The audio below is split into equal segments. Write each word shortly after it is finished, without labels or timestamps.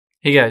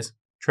Hey guys,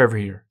 Trevor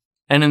here.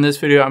 And in this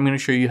video, I'm going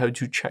to show you how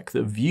to check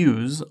the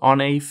views on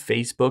a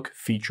Facebook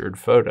featured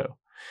photo.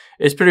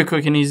 It's pretty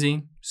quick and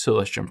easy, so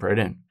let's jump right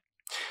in.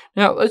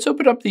 Now, let's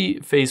open up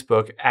the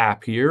Facebook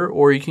app here,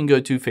 or you can go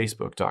to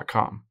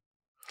facebook.com.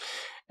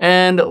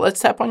 And let's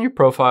tap on your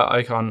profile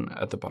icon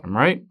at the bottom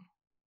right.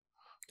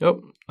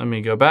 Oh, let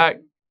me go back.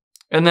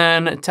 And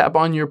then tap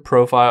on your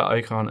profile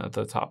icon at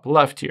the top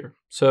left here.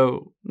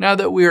 So now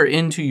that we are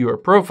into your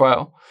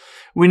profile,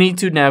 we need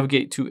to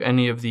navigate to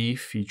any of the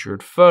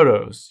featured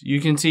photos. You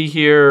can see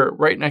here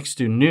right next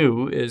to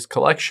new is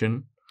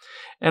collection,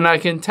 and I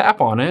can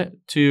tap on it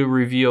to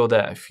reveal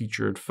that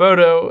featured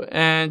photo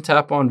and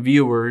tap on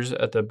viewers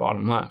at the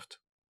bottom left.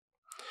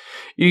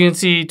 You can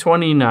see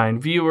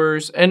 29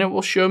 viewers, and it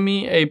will show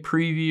me a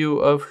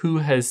preview of who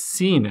has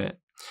seen it.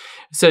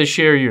 It says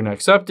share your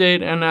next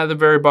update, and at the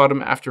very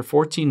bottom, after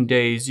 14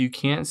 days, you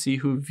can't see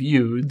who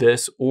viewed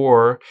this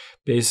or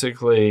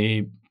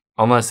basically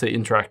unless they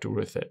interacted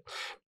with it.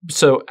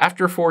 So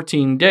after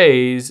 14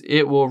 days,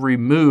 it will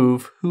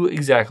remove who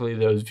exactly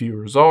those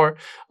viewers are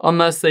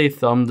unless they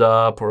thumbed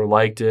up or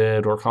liked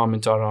it or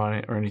commented on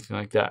it or anything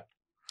like that.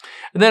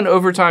 And then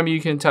over time, you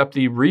can tap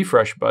the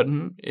refresh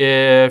button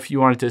if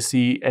you wanted to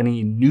see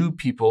any new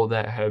people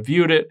that have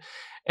viewed it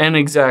and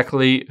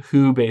exactly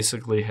who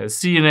basically has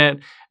seen it.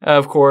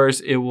 Of course,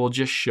 it will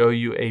just show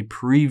you a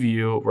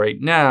preview right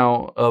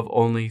now of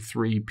only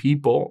 3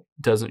 people.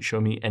 It doesn't show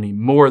me any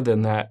more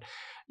than that,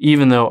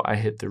 even though I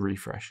hit the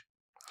refresh.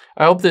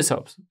 I hope this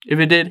helps. If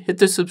it did, hit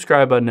the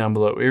subscribe button down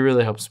below. It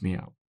really helps me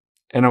out.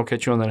 And I'll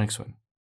catch you on the next one.